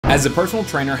As a personal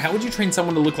trainer, how would you train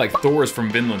someone to look like Thors from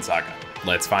Vinland Saga?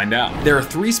 Let's find out. There are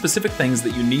 3 specific things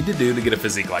that you need to do to get a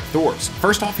physique like Thors.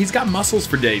 First off, he's got muscles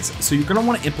for days, so you're gonna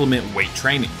wanna implement weight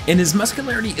training. And his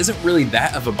muscularity isn't really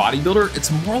that of a bodybuilder, it's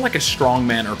more like a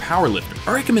strongman or powerlifter.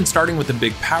 I recommend starting with the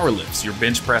big power lifts, your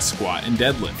bench press, squat, and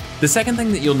deadlift. The second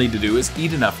thing that you'll need to do is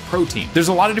eat enough protein. There's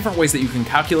a lot of different ways that you can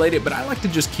calculate it, but I like to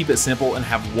just keep it simple and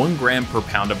have 1 gram per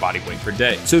pound of body weight per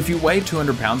day. So if you weigh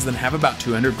 200 pounds, then have about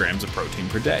 200 grams of protein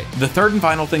per day. The third and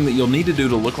final thing that you'll need to do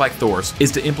to look like Thors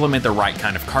is to implement the right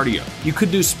kind of cardio. You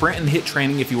could do sprint and HIIT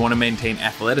training if you want to maintain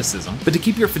athleticism, but to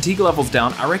keep your fatigue levels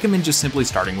down, I recommend just simply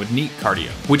starting with NEAT cardio,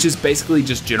 which is basically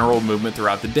just general movement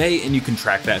throughout the day, and you can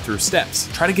track that through steps.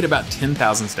 Try to get about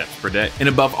 10,000 steps per day. And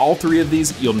above all 3 of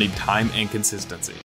these, you'll need time and consistency.